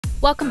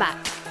Welcome back.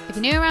 If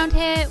you're new around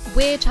here,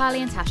 we're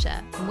Charlie and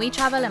Tasha, and we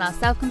travel in our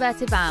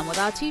self-converted van with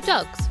our two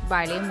dogs,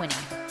 Riley and Winnie.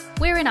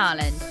 We're in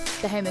Ireland,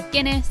 the home of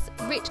Guinness,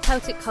 rich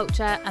Celtic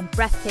culture and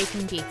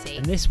breathtaking beauty.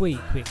 And this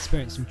week we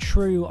experienced some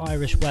true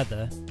Irish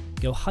weather,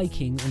 go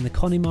hiking in the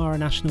Connemara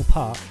National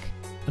Park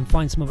and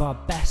find some of our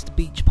best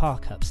beach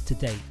park-ups to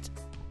date.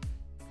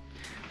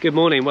 Good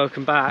morning,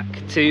 welcome back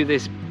to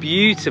this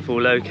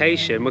beautiful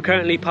location. We're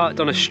currently parked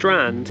on a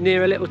strand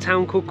near a little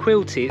town called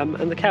Quilty,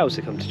 and the cows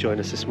have come to join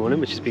us this morning,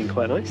 which has been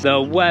quite nice.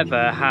 The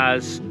weather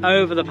has,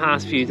 over the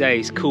past few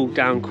days, cooled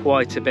down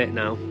quite a bit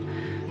now.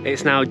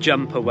 It's now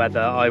jumper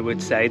weather, I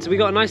would say. So we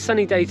got a nice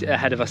sunny day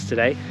ahead of us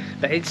today,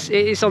 but it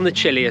is on the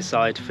chillier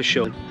side for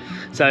sure.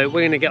 So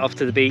we're gonna get off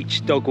to the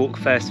beach, dog walk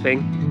first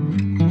thing.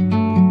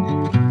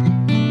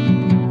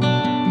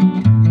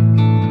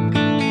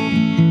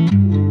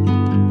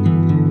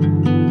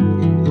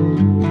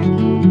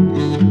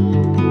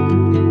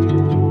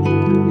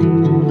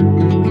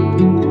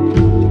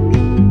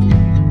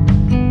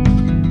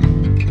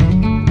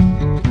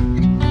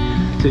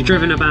 So we've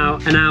driven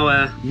about an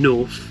hour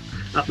north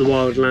up the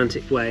Wild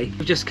Atlantic Way.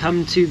 We've just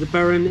come to the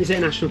Burren. Is it a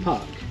national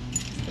park?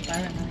 It's the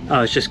Burren.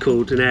 Oh, it's just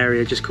called an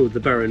area just called the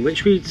Burren,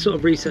 which we sort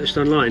of researched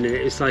online, and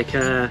it's like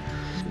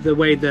the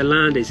way the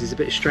land is a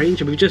bit strange,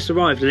 and we've just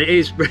arrived and it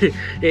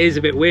is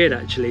a bit weird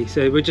actually.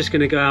 So we're just going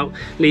to go out,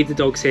 leave the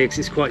dogs here because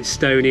it's quite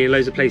stony and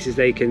loads of places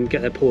they can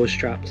get their paws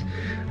trapped,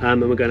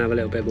 and we're going to have a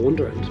little bit of a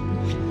wander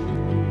around.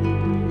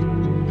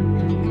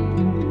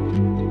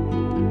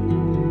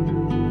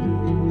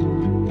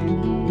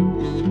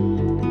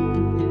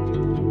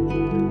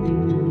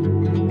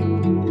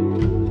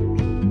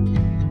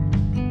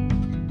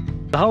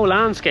 The whole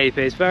landscape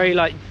is very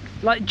like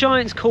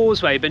Giant's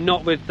Causeway, but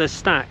not with the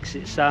stacks.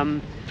 It's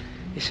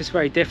just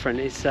very different.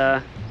 It's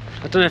I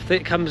don't know if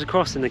it comes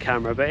across in the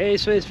camera, but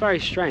it's very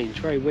strange,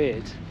 very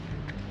weird.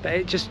 But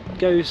it just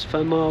goes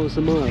for miles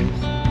and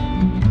miles.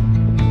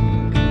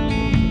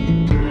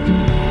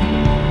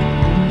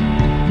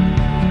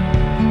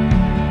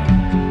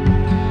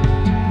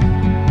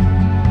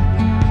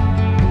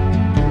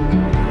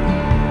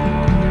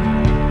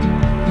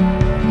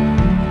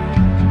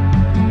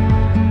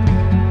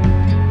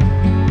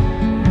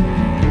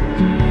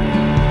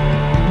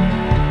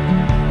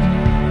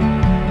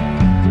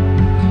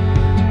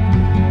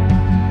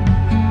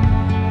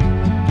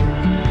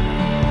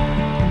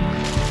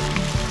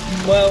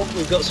 Well,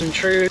 we've got some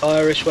true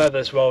Irish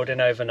weather's rolled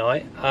in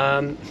overnight.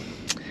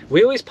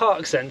 We always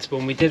park sensible,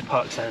 and we did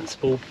park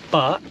sensible,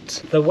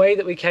 but the way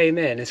that we came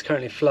in is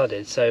currently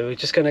flooded, so we're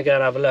just going to go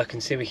and have a look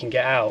and see if we can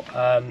get out.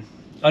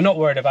 I'm not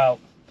worried about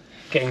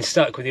getting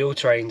stuck with the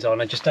all-terrains on.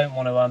 I just don't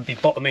want to be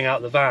bottoming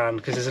out the van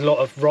because there's a lot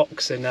of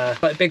rocks and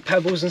like big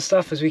pebbles and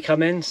stuff as we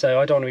come in, so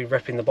I don't want to be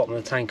ripping the bottom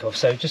of the tank off.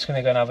 So just going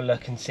to go and have a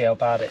look and see how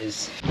bad it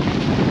is.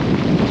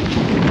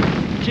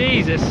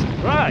 Jesus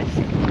Christ!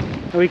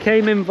 We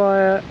came in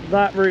via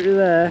that route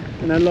there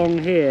and along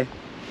here,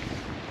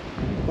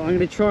 but I'm going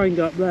to try and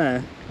go up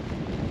there.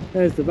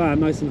 There's the van,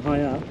 nice and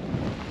high up.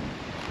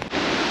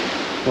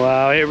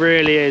 Wow, it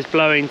really is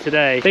blowing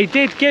today. They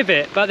did give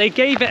it, but they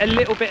gave it a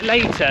little bit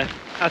later.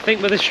 I think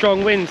with the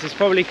strong winds, it's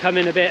probably come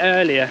in a bit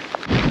earlier.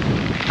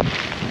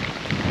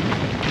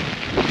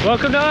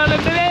 Welcome to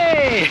Ireland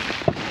today!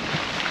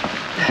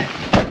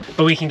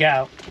 But we can get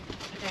out.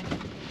 Okay.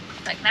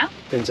 Like now?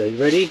 Benzo, you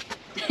ready?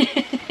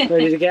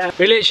 Ready to get out?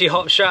 We literally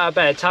hopped straight out of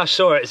bed. Tash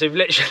saw it, so we've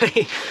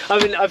literally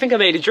I think I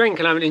made a drink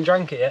and I haven't even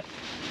drunk it yet.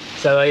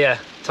 So yeah,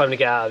 time to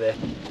get out of here.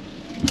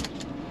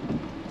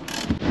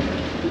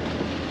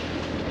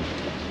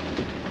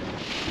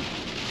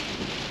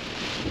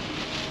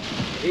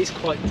 It is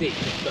quite deep,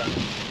 but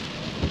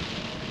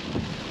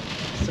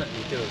it's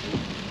certainly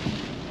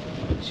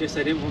doable. It's just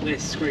I didn't want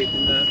this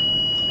scraping the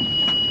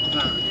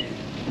van here.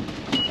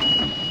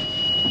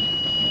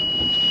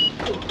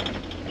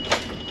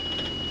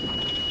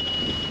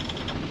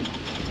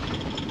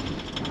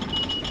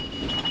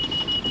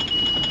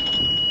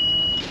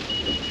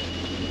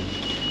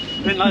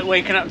 I didn't like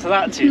waking up to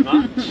that too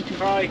much.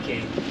 Crikey.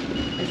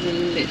 This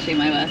is literally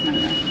my worst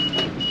nightmare.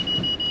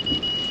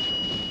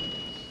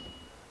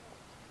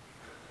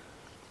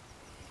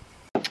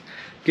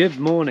 Good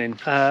morning.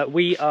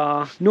 We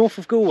are north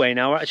of Galway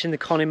now. We're actually in the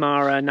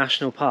Connemara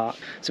National Park.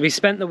 So we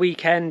spent the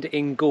weekend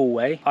in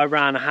Galway. I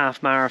ran a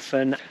half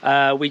marathon.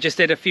 We just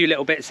did a few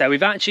little bits there.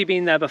 We've actually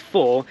been there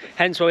before,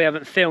 hence why we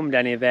haven't filmed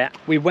any of it.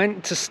 We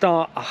went to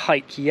start a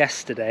hike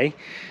yesterday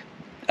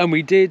and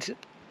we did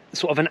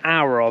sort of an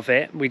hour of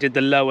it. We did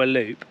the lower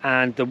loop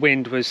and the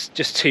wind was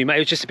just too much. It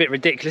was just a bit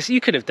ridiculous.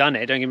 You could have done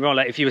it, don't get me wrong,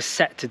 like if you were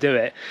set to do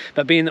it,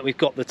 but being that we've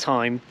got the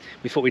time,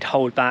 we thought we'd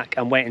hold back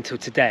and wait until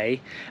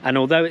today. And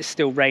although it's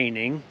still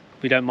raining,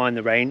 we don't mind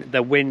the rain,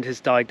 the wind has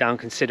died down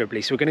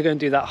considerably, so we're going to go and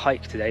do that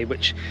hike today,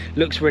 which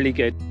looks really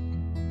good.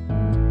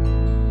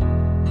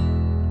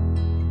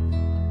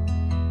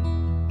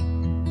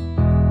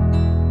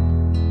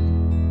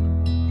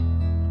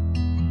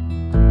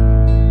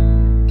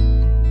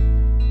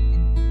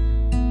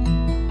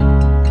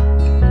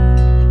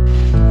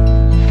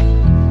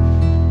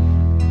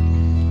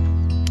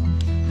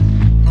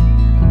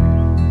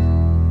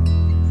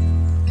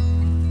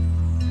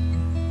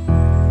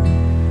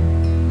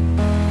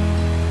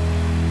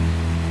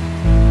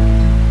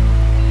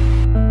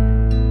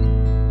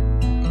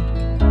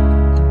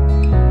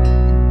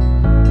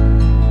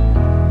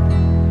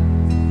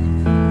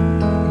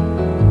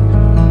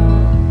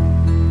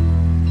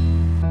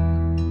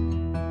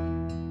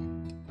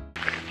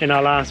 In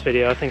our last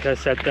video, I think I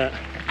said that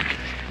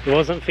it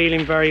wasn't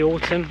feeling very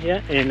autumn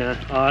yet in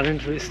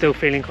Ireland, but it's still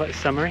feeling quite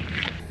summery.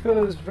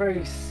 Feels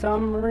very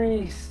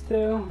summery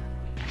still.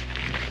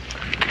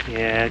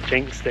 Yeah,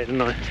 jinxed it,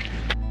 didn't I?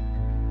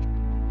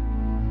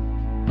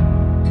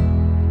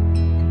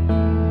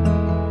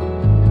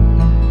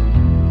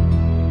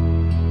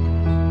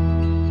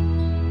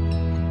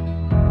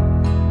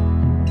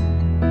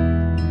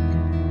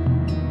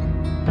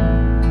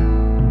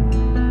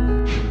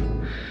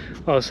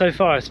 Well, so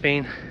far it's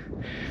been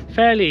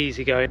fairly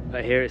easy going,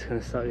 but here it's going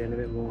to start getting a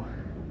bit more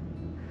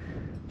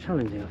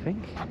challenging, I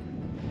think.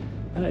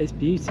 That is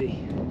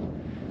beauty.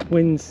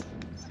 Winds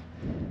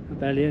are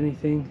barely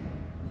anything.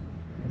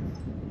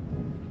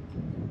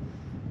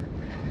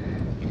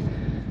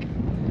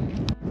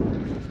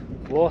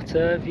 What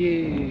a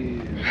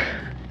view!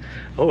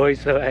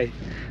 Always the way.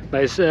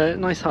 But it's a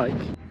nice hike.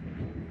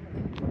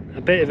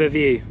 A bit of a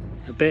view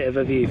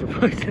for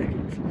 5 seconds.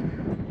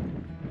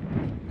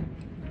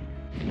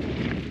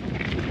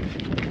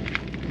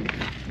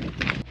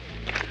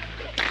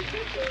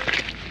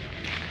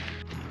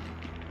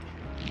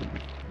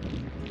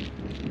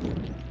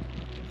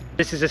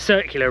 This is a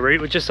circular route,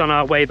 we're just on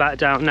our way back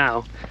down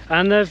now,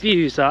 and the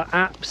views are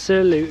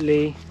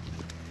absolutely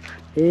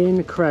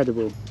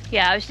incredible.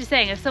 Yeah, I was just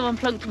saying, if someone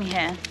plunked me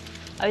here,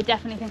 I would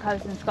definitely think I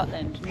was in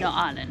Scotland, not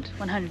Ireland.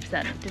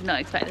 100%. Did not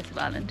expect this of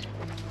Ireland.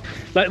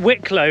 Like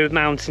Wicklow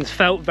Mountains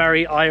felt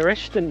very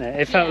Irish, didn't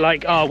it? It felt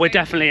like, oh, we're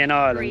definitely in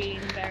Ireland.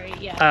 Green, very,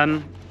 yeah.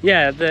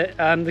 Yeah,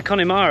 the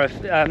Connemara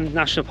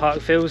National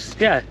Park feels,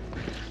 yeah,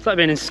 it's like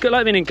being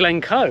in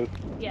Glencoe.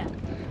 Yeah.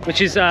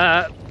 Which is,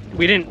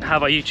 we didn't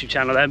have our YouTube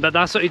channel then, but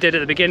that's what we did at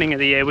the beginning of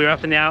the year. We were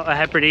up in the Outer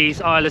Hebrides,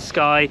 Isle of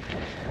Skye,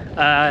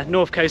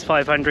 North Coast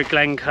 500,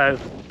 Glencoe.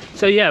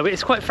 So yeah,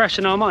 it's quite fresh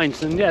in our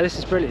minds, and yeah, this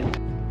is brilliant.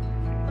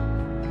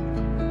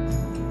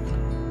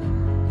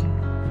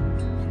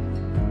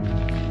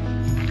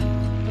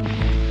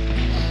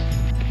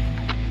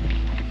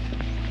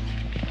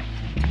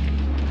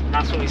 And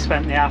that's what we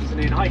spent the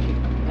afternoon hiking,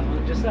 that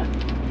one just there.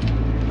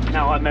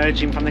 Now I'm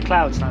emerging from the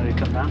clouds now we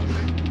come down.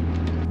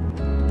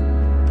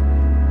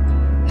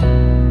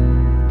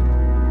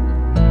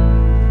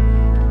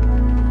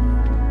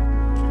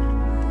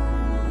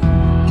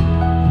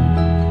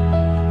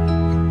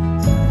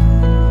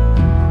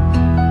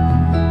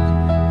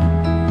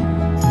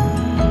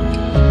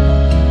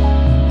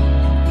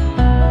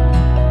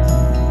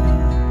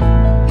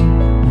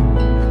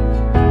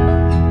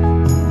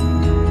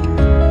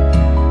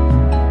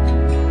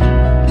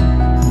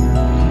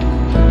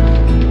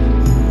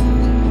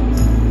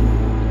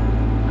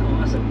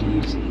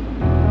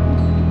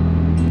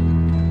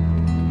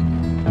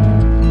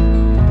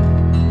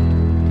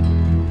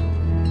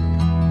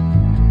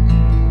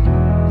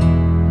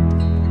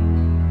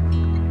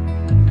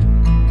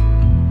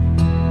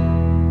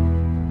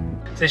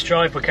 This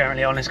drive we're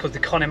currently on is called the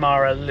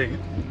Connemara Loop.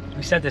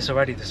 We said this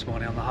already this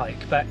morning on the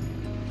hike, but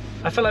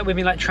I feel like we've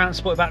been like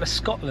transported back to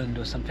Scotland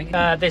or something.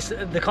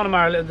 The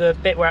Connemara, the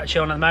bit we're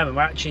actually on at the moment,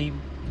 we're actually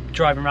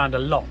driving around a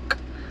loch,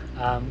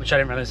 which I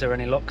didn't realise there were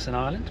any lochs in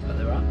Ireland, but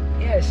there are.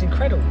 Yeah, it's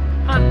incredible,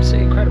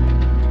 absolutely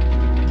incredible.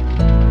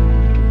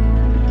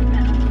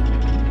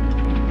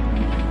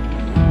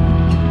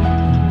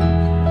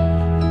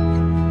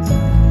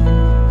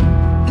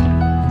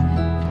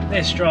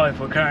 This drive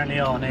we're currently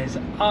on is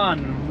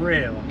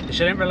unreal. I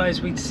didn't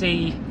realise we'd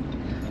see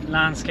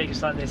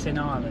landscapes like this in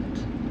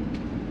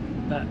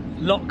Ireland. But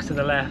loch to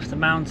the left, a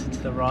mountain to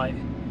the right,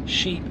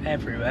 sheep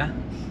everywhere,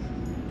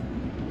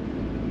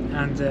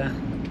 and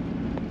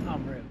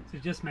unreal. So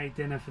just made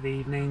dinner for the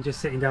evening,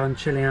 just sitting down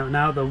chilling out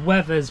now. The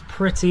weather's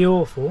pretty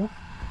awful,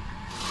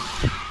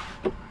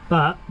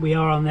 but we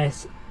are on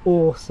this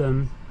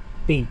awesome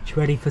beach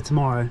ready for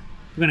tomorrow.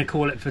 We're going to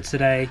call it for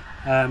today,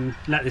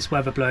 let this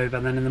weather blow over,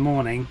 and then in the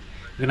morning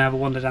we're going to have a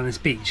wander down this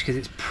beach because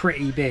it's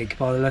pretty big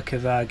by the look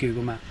of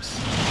Google Maps.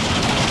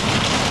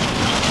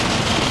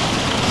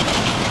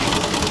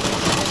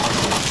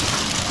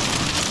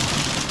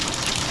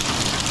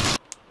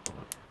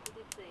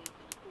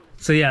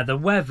 So yeah, the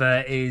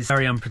weather is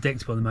very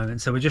unpredictable at the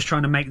moment, so we're just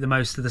trying to make the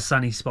most of the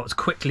sunny spots,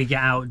 quickly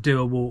get out, do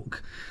a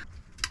walk.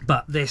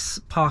 But this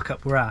park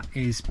up we're at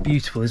is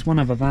beautiful. There's one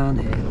other van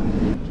here,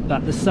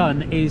 but the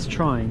sun is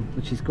trying,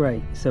 which is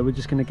great. So we're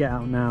just going to get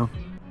out now.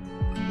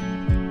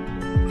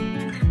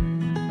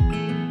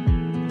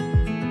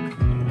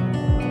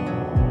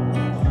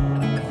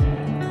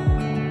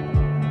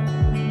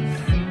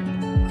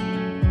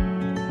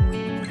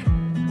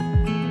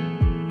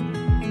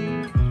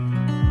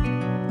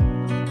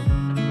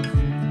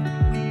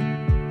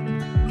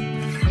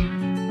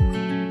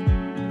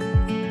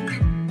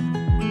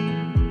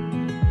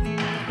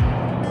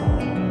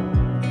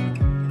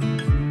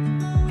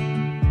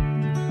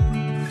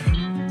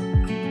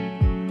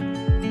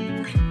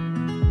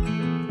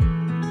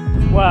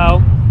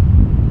 Well,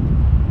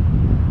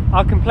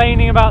 our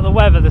complaining about the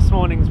weather this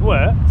morning's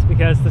worked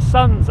because the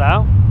sun's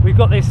out. We've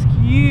got this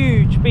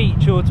huge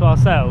beach all to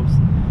ourselves.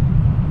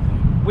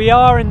 We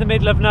are in the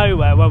middle of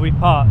nowhere where we've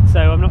parked, so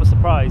I'm not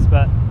surprised,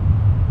 but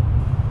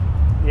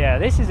Yeah,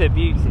 this is a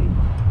beauty.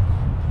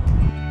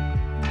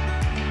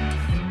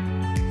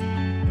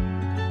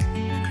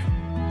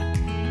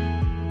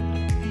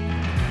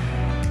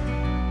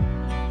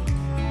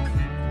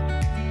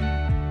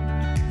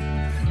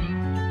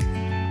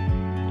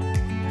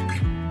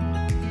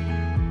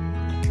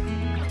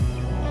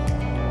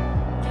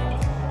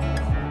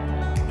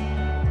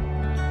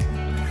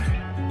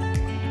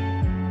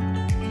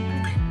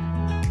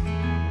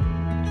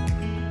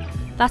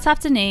 That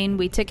afternoon,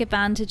 we took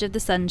advantage of the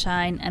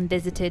sunshine and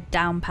visited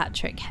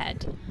Downpatrick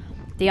Head.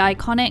 The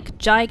iconic,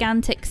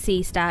 gigantic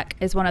sea stack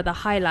is one of the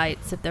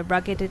highlights of the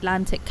rugged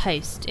Atlantic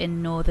coast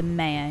in northern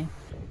Mayo.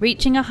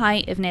 Reaching a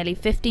height of nearly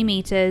 50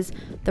 metres,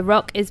 the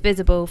rock is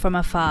visible from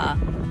afar.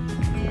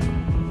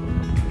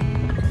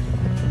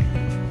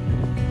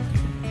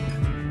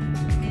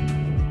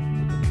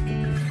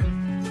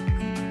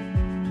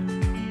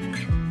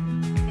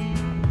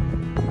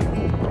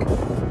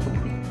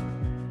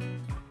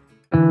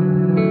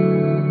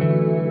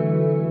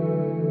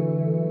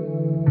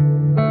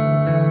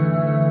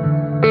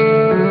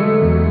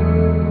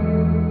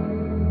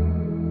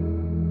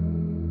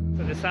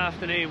 This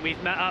afternoon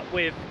we've met up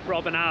with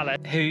Rob and Alice,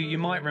 who you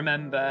might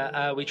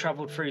remember we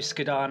travelled through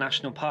Skadar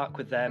National Park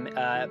with them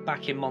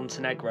back in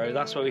Montenegro.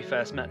 That's where we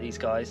first met these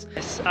guys.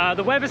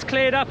 The weather's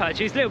cleared up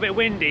actually, it's a little bit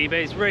windy but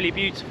it's really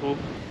beautiful.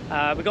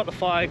 We've got the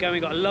fire going,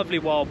 we've got a lovely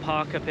wild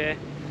park up here.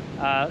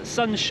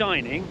 Sun's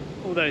shining,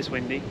 although it's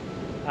windy.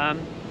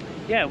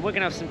 Yeah, we're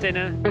gonna have some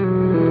dinner.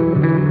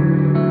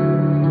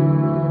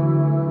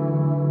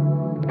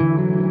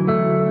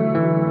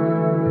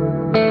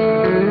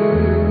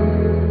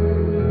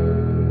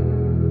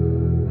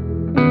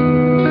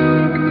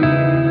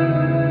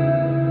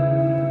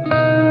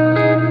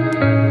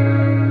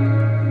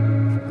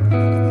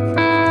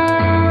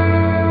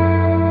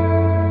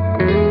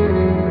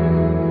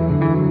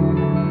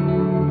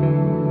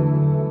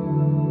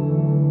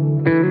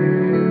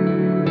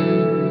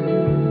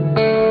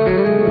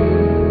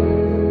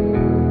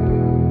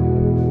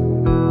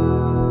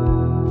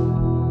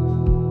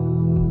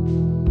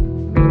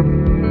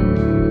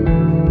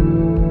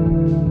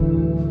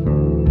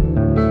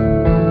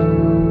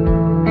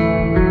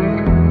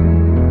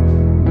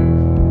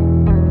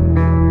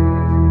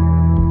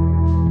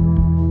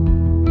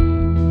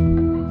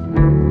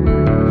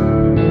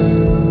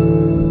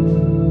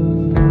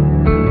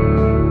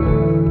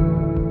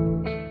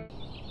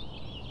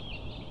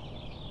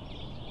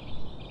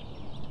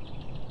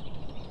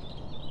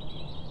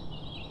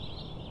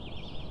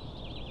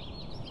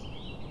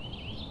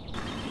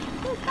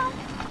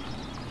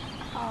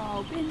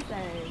 Oh,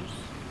 Binzos.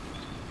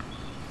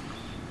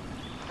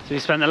 So we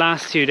spent the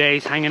last 2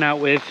 days hanging out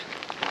with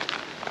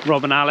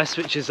Rob and Alice,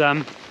 which is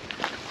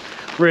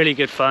really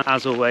good fun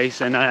as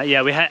always. And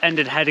yeah, we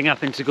ended heading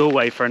up into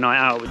Galway for a night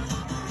out.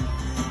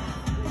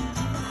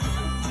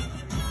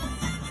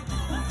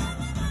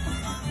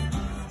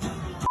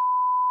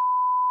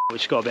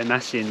 Which got a bit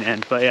messy in the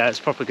end, but yeah, it's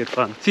proper good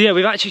fun. So yeah,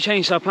 we've actually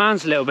changed our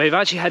plans a little bit. We've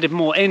actually headed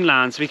more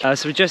inland, so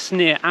we're just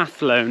near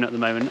Athlone at the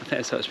moment, I think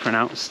that's how it's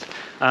pronounced,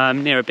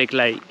 near a big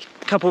lake.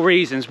 A couple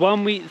reasons.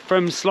 One,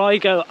 from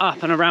Sligo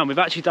up and around, we've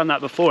actually done that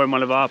before in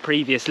one of our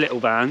previous little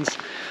vans.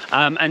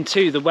 And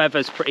two, the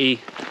weather's pretty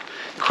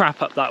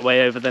crap up that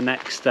way over the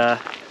next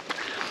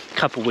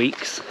couple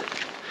weeks.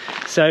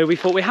 So we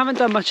thought, we haven't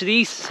done much of the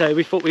east, so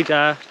we thought we'd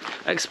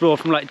explore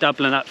from like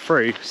Dublin up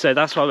through. So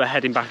that's why we're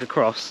heading back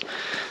across.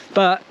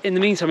 But in the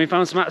meantime, we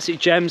found some absolute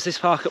gems. This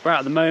park up we're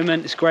at the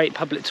moment, it's great.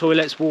 Public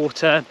toilets,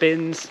 water,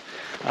 bins,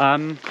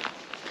 and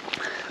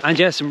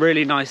yeah, some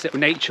really nice little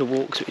nature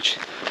walks, which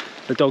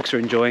the dogs are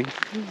enjoying.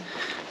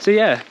 So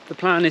yeah, the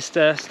plan is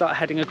to start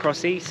heading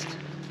across east.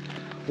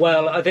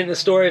 Well, I think the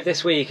story of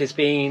this week has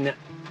been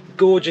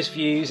gorgeous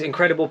views,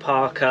 incredible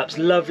park ups,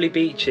 lovely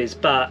beaches,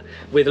 but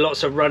with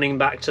lots of running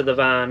back to the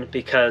van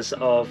because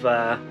of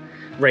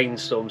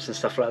rainstorms and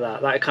stuff like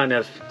that. That kind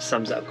of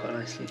sums it up quite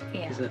nicely,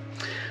 isn't it?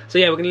 So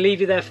yeah, we're going to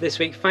leave you there for this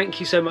week. Thank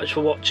you so much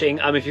for watching.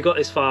 If you've got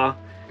this far,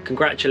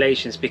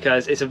 congratulations,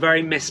 because it's a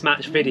very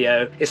mismatched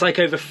video. It's like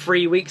over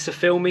 3 weeks of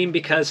filming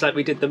because like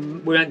we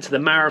went to the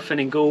marathon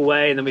in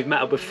Galway and then we've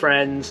met up with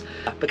friends.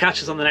 But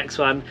catch us on the next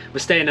one. We're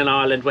staying in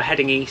Ireland, we're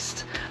heading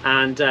east,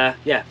 and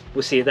yeah,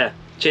 we'll see you there.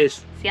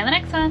 Cheers. See you on the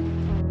next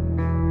one.